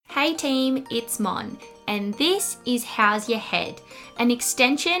Hey team, it's Mon, and this is How's Your Head, an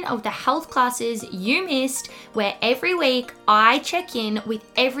extension of the health classes you missed, where every week I check in with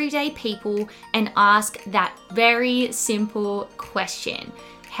everyday people and ask that very simple question: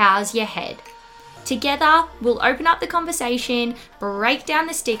 how's your head? Together, we'll open up the conversation, break down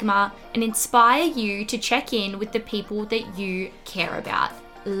the stigma, and inspire you to check in with the people that you care about.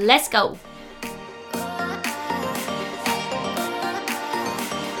 Let's go!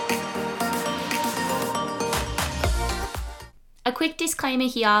 A quick disclaimer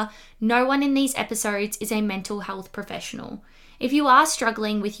here, no one in these episodes is a mental health professional. If you are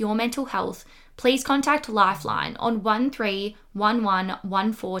struggling with your mental health, please contact Lifeline on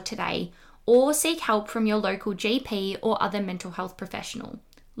 131114 today or seek help from your local GP or other mental health professional.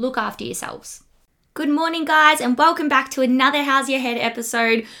 Look after yourselves. Good morning, guys, and welcome back to another How's Your Head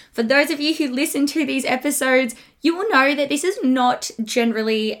episode. For those of you who listen to these episodes, you will know that this is not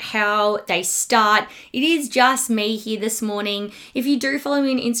generally how they start. It is just me here this morning. If you do follow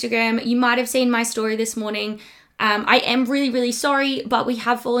me on Instagram, you might have seen my story this morning. I am really sorry, but we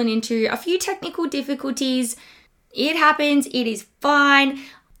have fallen into a few technical difficulties. It happens. It is fine.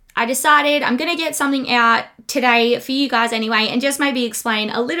 I decided I'm going to get something out today for you guys anyway, and just maybe explain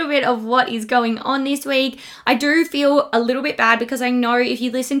a little bit of what is going on this week. I do feel a little bit bad because I know if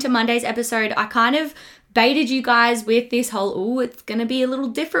you listen to Monday's episode, I kind of baited you guys with this whole, it's going to be a little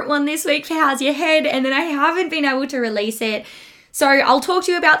different one this week for How's Your Head, and then I haven't been able to release it. So I'll talk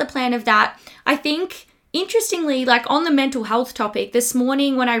to you about the plan of that. I think, interestingly, like on the mental health topic, this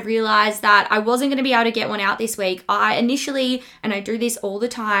morning when I realized that I wasn't going to be able to get one out this week, I initially, and I do this all the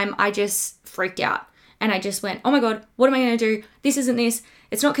time, I just freaked out. And I just went, oh my God, what am I going to do? This isn't this.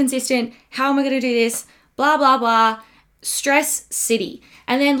 It's not consistent. How am I going to do this? Blah, blah, blah. Stress city.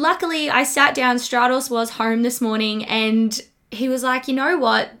 And then luckily I sat down, Stratos was home this morning, and he was like, you know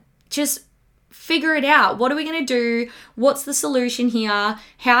what? Just figure it out. What are we going to do? What's the solution here?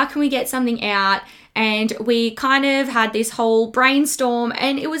 How can we get something out? And we kind of had this whole brainstorm,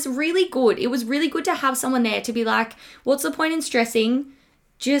 and it was really good. It was really good to have someone there to be like, what's the point in stressing?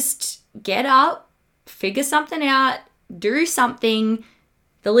 Just get up, figure something out, do something.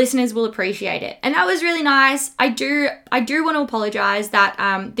 The listeners will appreciate it. And that was really nice. I do want to apologize that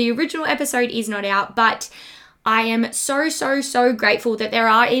the original episode is not out, but I am so grateful that there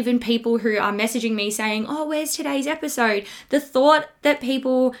are even people who are messaging me saying, oh, where's today's episode? The thought that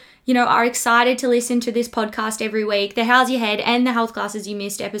people, are excited to listen to this podcast every week, the How's Your Head and the Health Classes You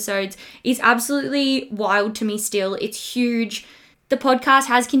Missed episodes, is absolutely wild to me still. It's huge. The podcast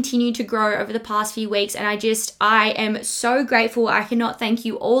has continued to grow over the past few weeks, and I am so grateful. I cannot thank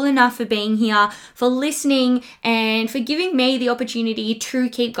you all enough for being here, for listening, and for giving me the opportunity to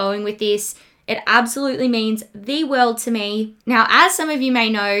keep going with this. It absolutely means the world to me. Now, as some of you may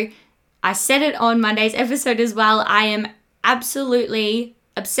know, I said it on Monday's episode as well, I am absolutely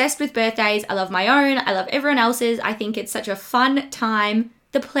obsessed with birthdays. I love my own. I love everyone else's. I think it's such a fun time.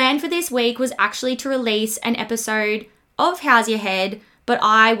 The plan for this week was actually to release an episode of How's Your Head, but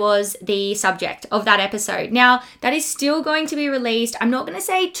I was the subject of that episode. Now, that is still going to be released. I'm not going to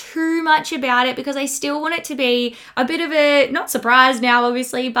say too much about it because I still want it to be a bit of a, not surprise now,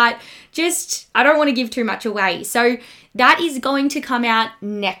 obviously, but just, I don't want to give too much away. So that is going to come out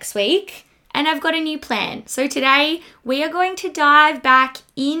next week. And I've got a new plan. So today we are going to dive back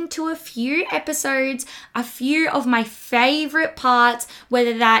into a few episodes, a few of my favorite parts,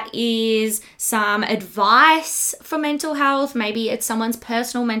 whether that is some advice for mental health, maybe it's someone's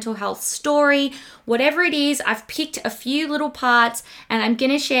personal mental health story, whatever it is. I've picked a few little parts and I'm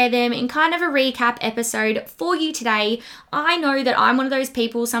going to share them in kind of a recap episode for you today. I know that I'm one of those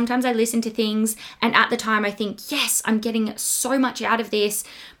people, sometimes I listen to things and at the time I think, yes, I'm getting so much out of this,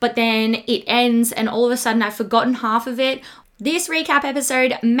 but then it ends and all of a sudden I've forgotten half of it. This recap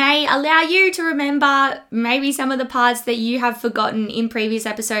episode may allow you to remember maybe some of the parts that you have forgotten in previous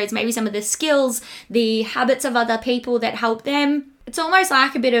episodes, maybe some of the skills, the habits of other people that help them. It's almost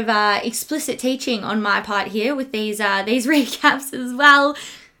like a bit of explicit teaching on my part here with these recaps as well.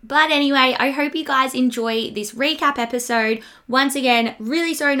 But anyway, I hope you guys enjoy this recap episode. Once again,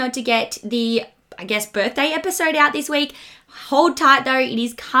 really sorry not to get the, birthday episode out this week. Hold tight though, it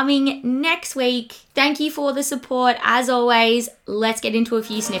is coming next week. Thank you for the support. As always, let's get into a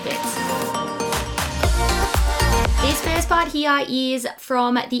few snippets. This first part here is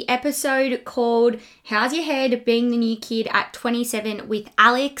from the episode called How's Your Head? Being the New Kid at 27 with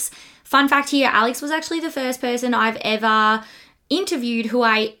Alex. Fun fact here, Alex was actually the first person I've ever interviewed who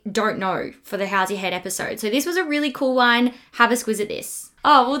I don't know for the How's Your Head episode. So this was a really cool one. Have a squiz at this.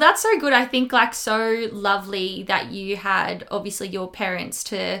 Oh, well, that's so good. I think like so lovely that you had obviously your parents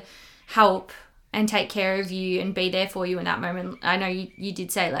to help and take care of you and be there for you in that moment. I know you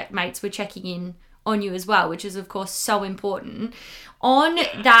did say like mates were checking in on you as well, which is of course so important. On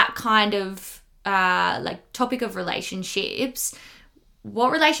that kind of like topic of relationships,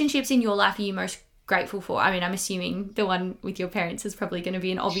 what relationships in your life are you most grateful for? I mean, I'm assuming the one with your parents is probably going to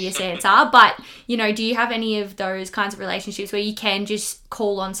be an obvious answer, but you know, do you have any of those kinds of relationships where you can just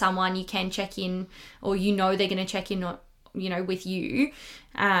call on someone, you can check in, or you know they're going to check in, you know, with you?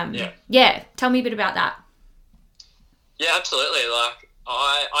 Yeah, tell me a bit about that. Yeah, absolutely. Like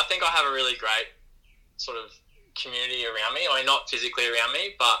I think I have a really great sort of community around me. I mean, not physically around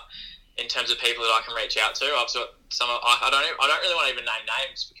me, but in terms of people that I can reach out to. I've got some. I don't really want to even name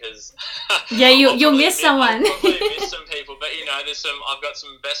names because yeah, you'll miss someone. I'll probably miss some people, but you know, I've got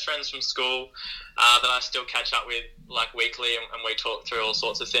some best friends from school that I still catch up with like weekly, and we talk through all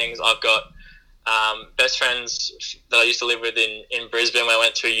sorts of things. I've got best friends that I used to live with in Brisbane when I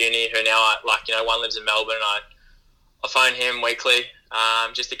went to uni, who now one lives in Melbourne. I phone him weekly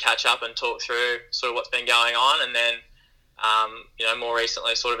just to catch up and talk through sort of what's been going on, and then more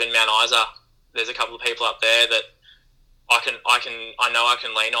recently, sort of in Mount Isa, there's a couple of people up there that I know I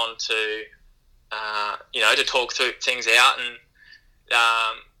can lean on to, to talk through things out, and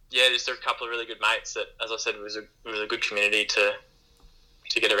just a couple of really good mates that, as I said, was a good community to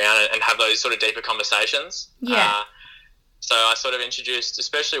get around and have those sort of deeper conversations. Yeah. So I sort of introduced,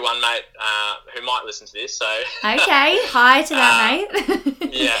 especially one mate who might listen to this. So okay, hi to that mate.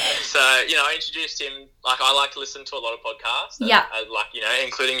 Yeah, so I introduced him. Like, I like to listen to a lot of podcasts. Yeah,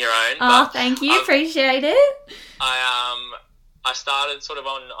 including your own. Oh, thank you, appreciate it. I started sort of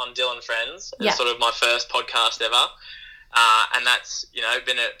on Dylan Friends. It's sort of my first podcast ever, and that's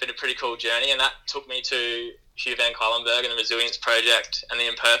been a pretty cool journey. And that took me to Hugh Van Cuylenburg and the Resilience Project and the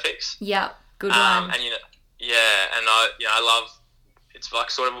Imperfects. Yeah, good one. And I love. It's like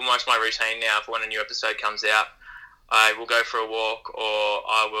sort of almost my routine now for when a new episode comes out. I will go for a walk, or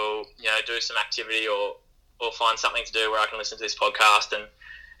I will, do some activity, or find something to do where I can listen to this podcast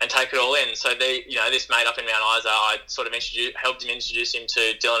and take it all in. So this mate up in Mount Isa, I sort of helped him introduce him to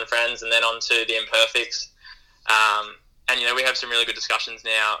Dylan Friends, and then on to the Imperfects. And we have some really good discussions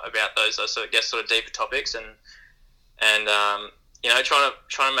now about those sort of deeper topics, and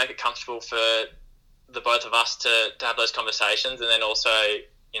trying to make it comfortable for the both of us to have those conversations, and then also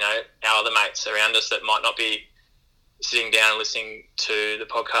our other mates around us that might not be sitting down and listening to the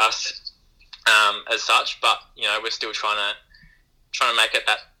podcast as such, but we're still trying to make it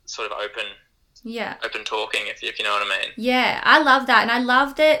that sort of open talking, if you know what I mean. Yeah, I love that, and I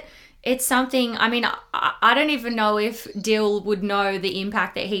love that it's something. I mean, I don't even know if Dill would know the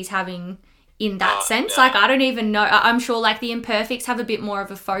impact that he's having in that sense. Yeah. Like, I don't even know. I'm sure like the Imperfects have a bit more of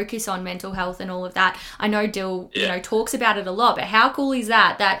a focus on mental health and all of that. I know Dill, talks about it a lot, but how cool is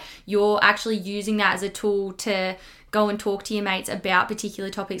that you're actually using that as a tool to go and talk to your mates about particular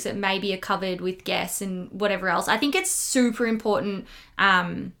topics that maybe are covered with guests and whatever else. I think it's super important,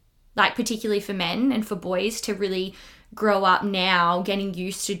 like particularly for men and for boys, to really grow up now getting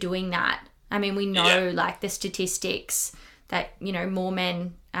used to doing that. I mean, we know like the statistics that, more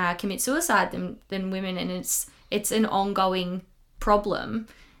men commit suicide than women, and it's an ongoing problem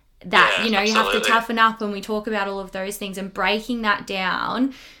that, you have to toughen up when we talk about all of those things, and breaking that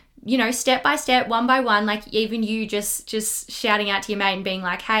down, step by step, one by one, like even you just shouting out to your mate and being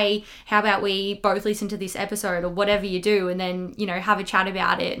like, hey, how about we both listen to this episode, or whatever you do, and then, have a chat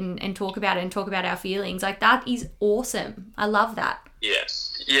about it and talk about it and talk about our feelings. Like, that is awesome. I love that.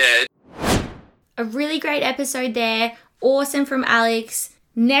 Yes. Yeah. A really great episode there. Awesome from Alex.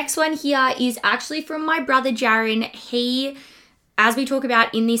 Next one here is actually from my brother Jaron. He, as we talk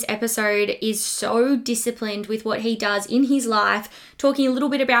about in this episode, is so disciplined with what he does in his life. Talking a little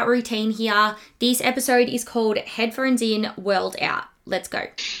bit about routine here. This episode is called Headphones In, World Out. Let's go.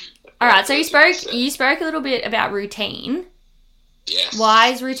 All right, so you spoke a little bit about routine. Yes. Why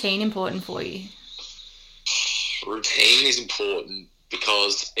is routine important for you? Routine is important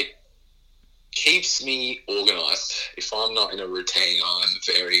because it keeps me organised. If I'm not in a routine, I'm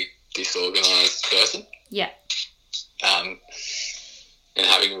a very disorganised person. Yeah. And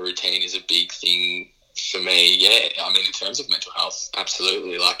having a routine is a big thing for me. Yeah, I mean, in terms of mental health,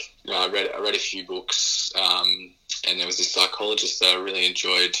 absolutely. Like, I read a few books, and there was this psychologist that I really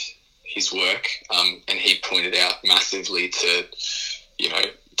enjoyed his work, and he pointed out massively to,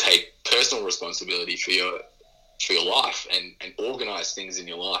 take personal responsibility for your life and organise things in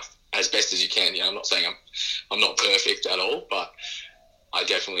your life as best as you can. You know, I'm not saying I'm not perfect at all, but I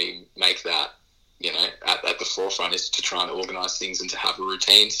definitely make that, you know, at the forefront, is to try and organise things and to have a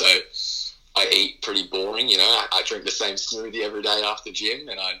routine. So I eat pretty boring, you know. I drink the same smoothie every day after gym,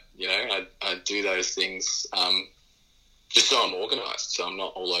 and I do those things just so I'm organised, so I'm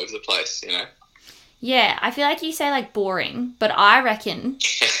not all over the place, you know. Yeah, I feel like you say like boring, but I reckon,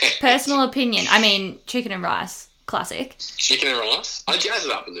 personal opinion, I mean, chicken and rice, classic. Chicken and rice? I jazz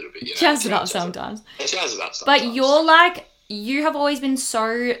it up a little bit, you know. Jazz it up sometimes. I jazz it up sometimes. But you're like, you have always been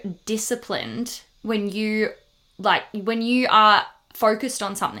so disciplined when you are focused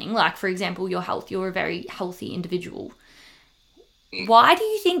on something, like for example, your health. You're a very healthy individual. Why do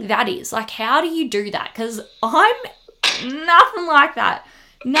you think that is? Like, how do you do that? Because I'm nothing like that.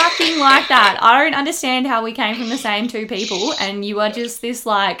 Nothing like that. I don't understand how we came from the same two people and you are just this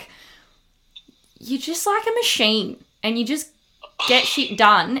like, you're just like a machine and you just get shit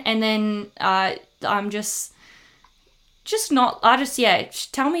done. And then I'm just not,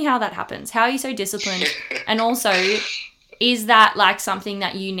 tell me how that happens. How are you so disciplined? And also, is that like something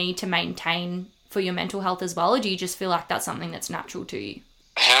that you need to maintain for your mental health as well? Or do you just feel like that's something that's natural to you?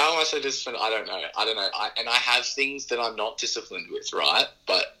 How am I so disciplined? I don't know. I have things that I'm not disciplined with, right?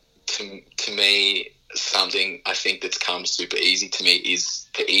 But to me, something I think that's come super easy to me is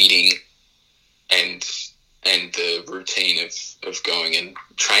the eating and the routine of going and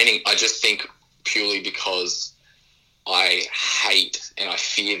training. I just think purely because I hate and I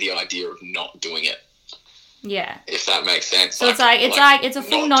fear the idea of not doing it. Yeah. If that makes sense. So it's a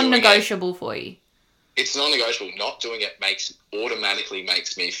full non-negotiable for you. It's non-negotiable. Not doing it automatically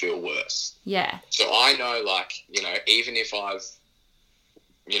makes me feel worse. Yeah. So I know, like, you know, even if I've,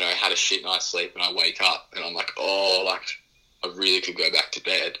 you know, had a shit night's sleep and I wake up and I'm like, oh, like, I really could go back to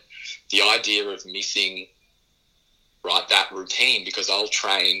bed. The idea of missing, right, that routine, because I'll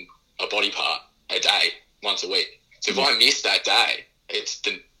train a body part a day, once a week. So if I miss that day, it's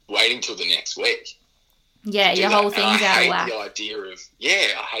waiting till the next week. Yeah, your whole thing's out of whack. I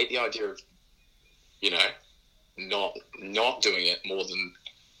hate the idea of, you know, not doing it more than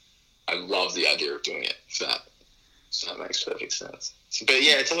I love the idea of doing it. So that makes perfect sense. But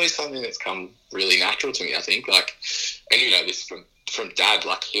yeah, it's always something that's come really natural to me, I think. Like, and you know this from Dad,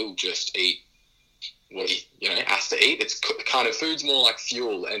 like he'll just eat what he, you know, has to eat. It's kind of, food's more like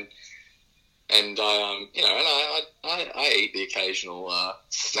fuel, and you know, and I eat the occasional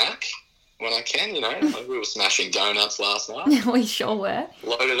snack when I can, you know. We were smashing donuts last night. We sure were.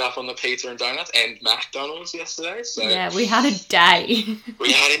 Loaded up on the pizza and donuts and McDonald's yesterday. So yeah, we had a day.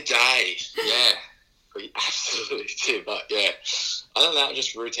 Yeah. We absolutely did. But yeah, other than that,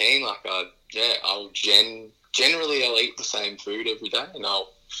 just routine. Like, I'll generally I'll eat the same food every day, and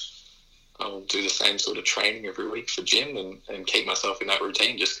I'll do the same sort of training every week for gym and keep myself in that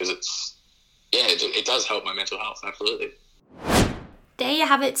routine, just because it does help my mental health. Absolutely. There you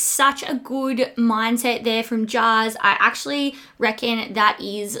have it. Such a good mindset there from Jars. I actually reckon that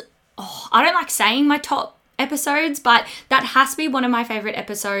is, I don't like saying my top episodes, but that has to be one of my favorite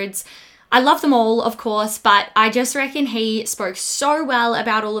episodes. I love them all, of course, but I just reckon he spoke so well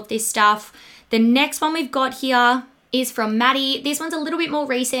about all of this stuff. The next one we've got here is from Maddie. This one's a little bit more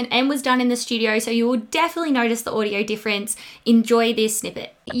recent and was done in the studio, so you will definitely notice the audio difference. Enjoy this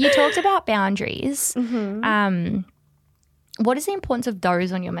snippet. You talked about boundaries. Mm-hmm. What is the importance of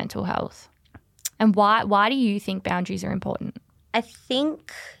those on your mental health? And why do you think boundaries are important? I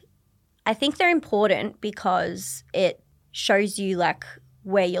think they're important because it shows you like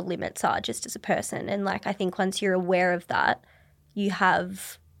where your limits are just as a person. And like, I think once you're aware of that, you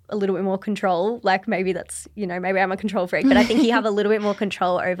have a little bit more control. Like maybe that's, you know, maybe I'm a control freak, but I think you have a little bit more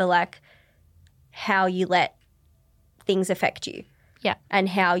control over like how you let things affect you. Yeah. And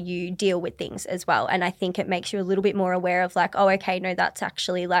how you deal with things as well. And I think it makes you a little bit more aware of like, oh, okay, no, that's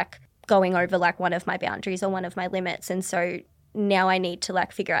actually like going over like one of my boundaries or one of my limits. And so now I need to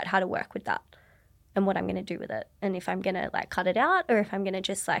like figure out how to work with that and what I'm going to do with it. And if I'm going to like cut it out, or if I'm going to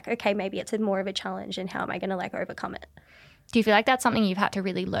just like, okay, maybe it's more of a challenge, and how am I going to like overcome it? Do you feel like that's something you've had to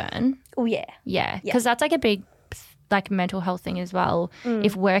really learn? Oh, yeah. Yeah. Because that's like a big like mental health thing as well.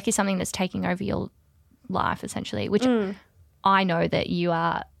 If work is something that's taking over your life essentially, which I know that you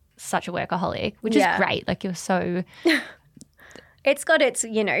are such a workaholic, which is great. Like you're so... It's got its,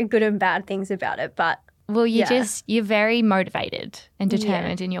 you know, good and bad things about it, but... Well, you're very motivated and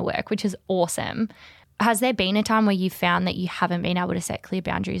determined in your work, which is awesome. Has there been a time where you found that you haven't been able to set clear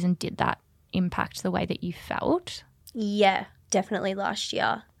boundaries, and did that impact the way that you felt? Yeah, definitely last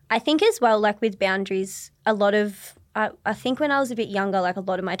year. I think as well, like with boundaries, a lot of I think when I was a bit younger, like a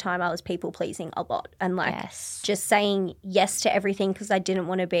lot of my time I was people pleasing a lot and like just saying yes to everything because I didn't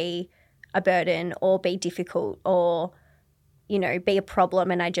want to be a burden or be difficult or, you know, be a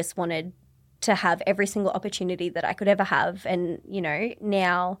problem, and I just wanted to have every single opportunity that I could ever have. And, you know,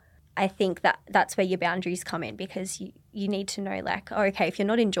 now I think that that's where your boundaries come in, because you need to know like, oh, okay, if you're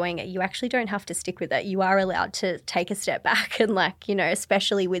not enjoying it, you actually don't have to stick with it. You are allowed to take a step back and like, you know,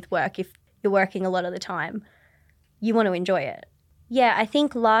 especially with work, if you're working a lot of the time, you want to enjoy it. Yeah, I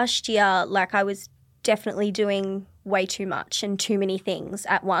think last year, like I was definitely doing way too much and too many things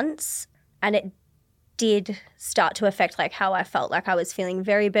at once. And it did start to affect like how I felt. Like I was feeling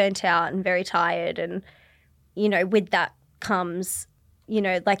very burnt out and very tired. And, you know, with that comes, you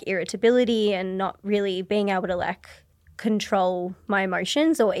know, like irritability and not really being able to like control my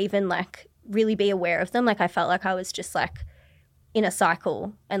emotions or even like really be aware of them. Like I felt like I was just like in a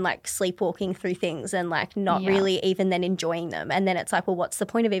cycle and like sleepwalking through things and like not really even then enjoying them. And then it's like, well, what's the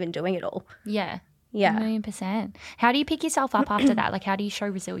point of even doing it all? Yeah. Yeah. 1,000,000%. How do you pick yourself up after that? Like how do you show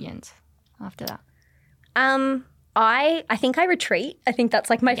resilience after that? I think I retreat. I think that's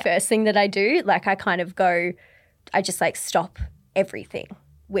like my first thing that I do. Like I kind of go, I just like stop everything,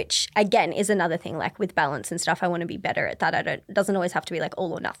 which again is another thing, like with balance and stuff, I want to be better at that. It doesn't always have to be like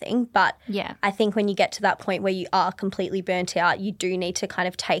all or nothing, but I think when you get to that point where you are completely burnt out, you do need to kind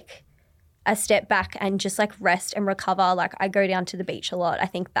of take a step back and just like rest and recover. Like I go down to the beach a lot. I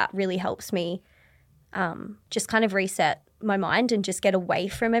think that really helps me just kind of reset my mind and just get away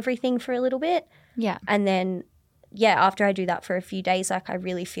from everything for a little bit. Yeah. And then, after I do that for a few days, like I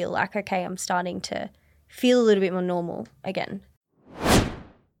really feel like, okay, I'm starting to feel a little bit more normal again.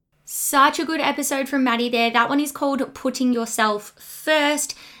 Such a good episode from Maddie there. That one is called Putting Yourself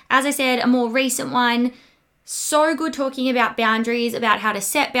First. As I said, a more recent one. So good talking about boundaries, about how to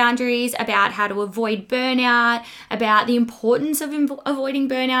set boundaries, about how to avoid burnout, about the importance of avoiding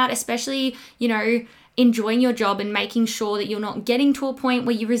burnout, especially, you know, enjoying your job and making sure that you're not getting to a point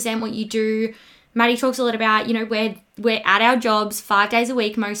where you resent what you do. Maddie talks a lot about, you know, we're at our jobs 5 days a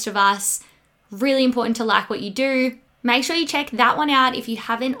week, most of us. Really important to like what you do. Make sure you check that one out if you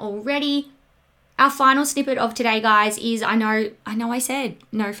haven't already. Our final snippet of today, guys, is I know I said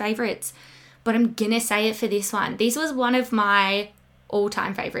no favorites, but I'm going to say it for this one. This was one of my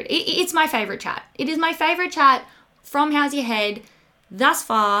all-time favorite. It's my favorite chat. It is my favorite chat from How's Your Head thus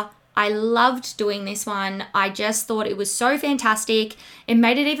far. I loved doing this one. I just thought it was so fantastic. It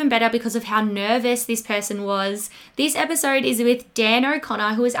made it even better because of how nervous this person was. This episode is with Dan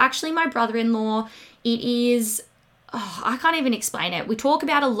O'Connor, who is actually my brother-in-law. It is, I can't even explain it. We talk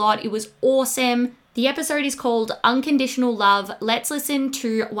about a lot. It was awesome. The episode is called Unconditional Love. Let's listen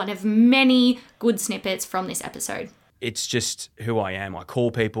to one of many good snippets from this episode. It's just who I am. I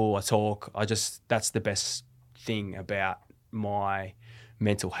call people, I talk. That's the best thing about my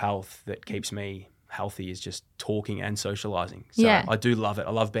mental health that keeps me healthy, is just talking and socializing. So I do love it.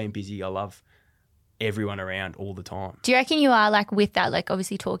 I love being busy. I love everyone around all the time. Do you reckon you are like with that, like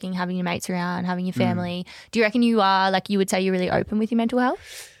obviously talking, having your mates around, having your family, do you reckon you are like, you would say you're really open with your mental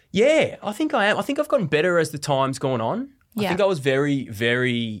health? Yeah, I think I am. I think I've gotten better as the time's gone on. I think I was very,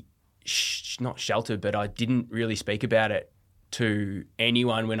 very not sheltered, but I didn't really speak about it to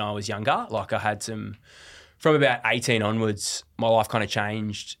anyone when I was younger. Like I had from about 18 onwards, my life kind of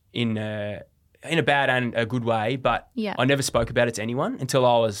changed in a bad and a good way, but I never spoke about it to anyone until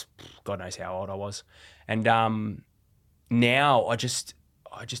I was, God knows how old I was. And now I just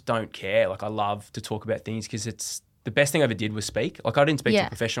don't care. Like I love to talk about things because it's the best thing I ever did was speak. Like I didn't speak to a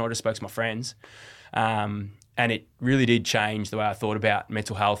professional, I just spoke to my friends. And it really did change the way I thought about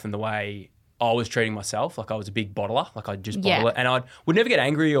mental health and the way I was treating myself. Like I was a big bottler. Like I'd just bottle it. And I would never get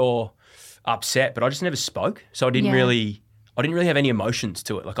angry or upset, but I just never spoke. So I didn't really have any emotions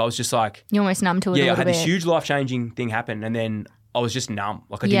to it. Like I was just like, you're almost numb to it. Yeah, I had this huge life-changing thing happen, and then I was just numb.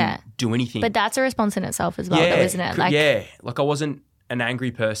 Like I didn't do anything. But that's a response in itself as well, though, isn't it? Like, like I wasn't an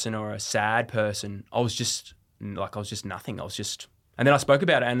angry person or a sad person. I was just nothing. And then I spoke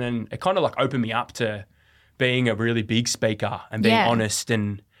about it, and then it kind of like opened me up to being a really big speaker and being honest.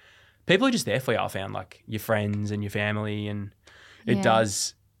 And people are just there for you. I found like your friends and your family, and it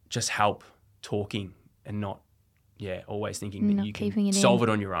does just help talking and not always thinking that you can solve it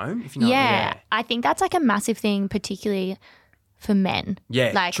on your own. If you know I think that's like a massive thing, particularly for men.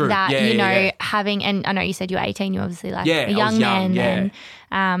 Yeah, like true. that, you know, having, and I know you said you're 18, you're obviously like a young man.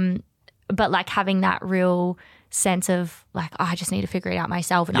 And, but like having that real sense of like, I just need to figure it out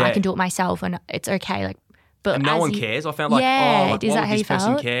myself and I can do it myself and it's okay. Like, but and no one cares. I found like, why would this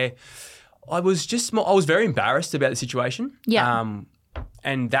person care? I was very embarrassed about the situation. Yeah.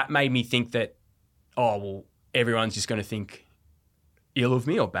 And that made me think that, everyone's just going to think ill of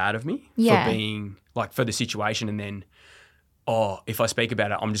me or bad of me Yeah. for being like for the situation, and then if I speak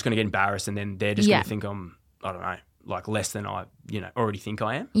about it, I'm just going to get embarrassed, and then they're just Yeah. going to think I'm, I don't know, like less than I, already think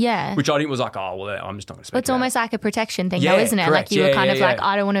I am. Yeah. Which I didn't was like, oh well, I'm just not going to speak. It's about almost like a protection thing, Yeah, though, isn't it? correct. Like you were Yeah, kind yeah, of yeah. like,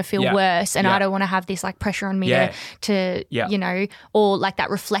 I don't want to feel Yeah. worse, and Yeah. I don't want to have this like pressure on me Yeah. to Yeah. or like that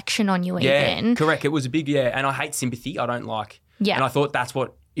reflection on you Yeah, even. correct. It was a big and I hate sympathy. I don't like. Yeah. And I thought that's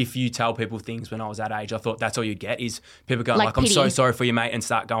what. If you tell people things when I was that age, I thought that's all you get is people going Like I'm so pity. sorry for you, mate, and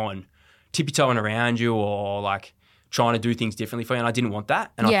start going tippy-toeing around you or like trying to do things differently for you. And I didn't want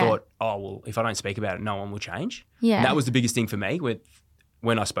that. And Yeah. I thought, oh, well, if I don't speak about it, no one will change. Yeah. And that was the biggest thing for me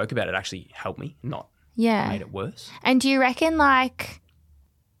when I spoke about it, actually helped me, not Yeah. made it worse. And do you reckon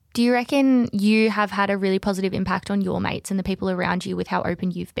you have had a really positive impact on your mates and the people around you with how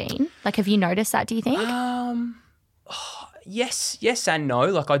open you've been? Like, have you noticed that, do you think? Yes and no.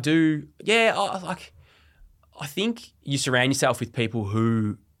 Like I do, yeah. I think you surround yourself with people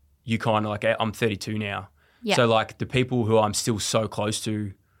who you kind of like. I'm 32 now, Yeah. so like the people who I'm still so close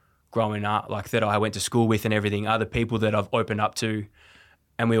to, growing up, like that I went to school with and everything, are the people that I've opened up to,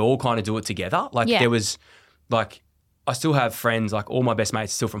 and we all kind of do it together. Like Yeah. there was, like I still have friends, like all my best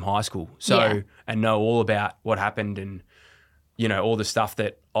mates are still from high school, so Yeah. and know all about what happened and all the stuff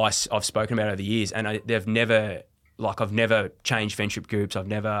that I've spoken about over the years, and they've never. Like I've never changed friendship groups. I've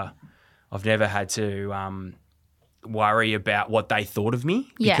never had to worry about what they thought of me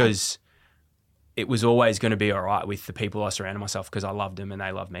Yeah. because it was always going to be all right with the people I surrounded myself because I loved them and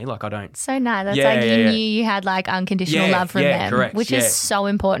they loved me. Like I don't. So nice. That's Yeah, like yeah, you yeah. knew you had like unconditional Yeah, love from yeah, them, correct, which yeah. is so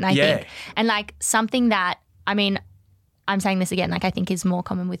important, I Yeah. think. And like something that, I mean, I'm saying this again, like I think is more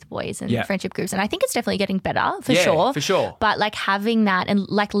common with boys and Yeah. friendship groups. And I think it's definitely getting better for Yeah, sure. for sure. But like having that and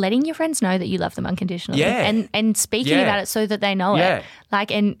like letting your friends know that you love them unconditionally Yeah. and speaking Yeah. about it so that they know Yeah. it. Like,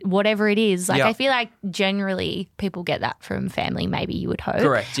 and whatever it is, like Yeah. I feel like generally people get that from family, maybe you would hope.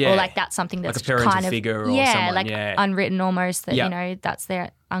 Correct, yeah. Or like that's something that's Like a parental kind of, figure or yeah, someone, like yeah. unwritten almost that, Yeah. that's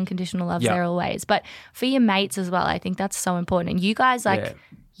their unconditional love Yeah. there always. But for your mates as well, I think that's so important. And you guys, like, Yeah.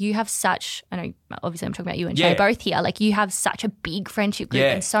 you have such, I know, obviously I'm talking about you and Yeah. Shay both here, like you have such a big friendship group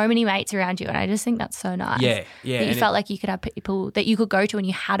Yeah. and so many mates around you. And I just think that's so nice. Yeah, yeah. That you and felt like you could have people that you could go to and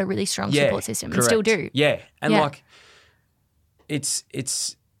you had a really strong Yeah, support system and still correct. do. Yeah, and Yeah. like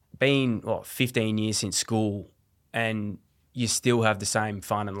it's been 15 years since school, and you still have the same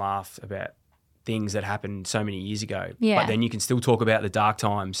fun and laugh about things that happened so many years ago. Yeah. But then you can still talk about the dark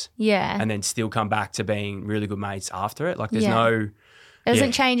times, Yeah. and then still come back to being really good mates after it. Like there's Yeah. no. It doesn't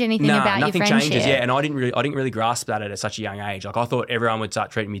yeah. change anything Nah, about your nothing friendship. changes. Yeah, and I didn't really grasp that at such a young age. Like I thought everyone would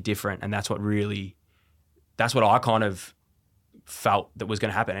start treating me different, and that's what I kind of felt that was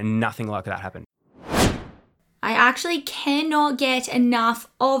going to happen, and nothing like that happened. I actually cannot get enough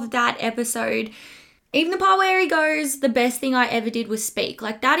of that episode. Even the part where he goes, the best thing I ever did was speak.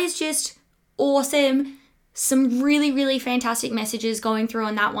 Like that is just awesome. Some really, really fantastic messages going through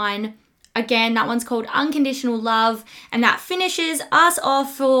on that one. Again, that one's called Unconditional Love, and that finishes us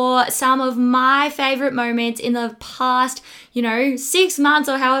off for some of my favorite moments in the past, 6 months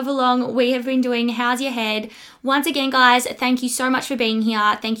or however long we have been doing How's Your Head. Once again, guys, thank you so much for being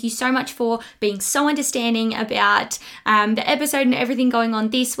here. Thank you so much for being so understanding about the episode and everything going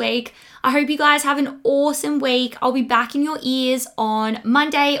on this week. I hope you guys have an awesome week. I'll be back in your ears on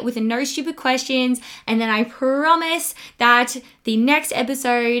Monday with a No Stupid Questions. And then I promise that the next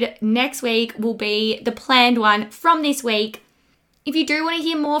episode next week will be the planned one from this week. If you do want to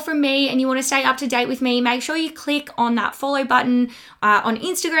hear more from me and you want to stay up to date with me, make sure you click on that follow button on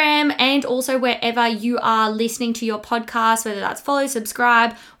Instagram and also wherever you are listening to your podcast, whether that's follow,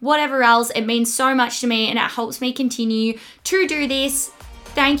 subscribe, whatever else. It means so much to me and it helps me continue to do this.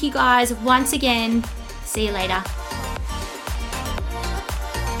 Thank you guys once again. See you later.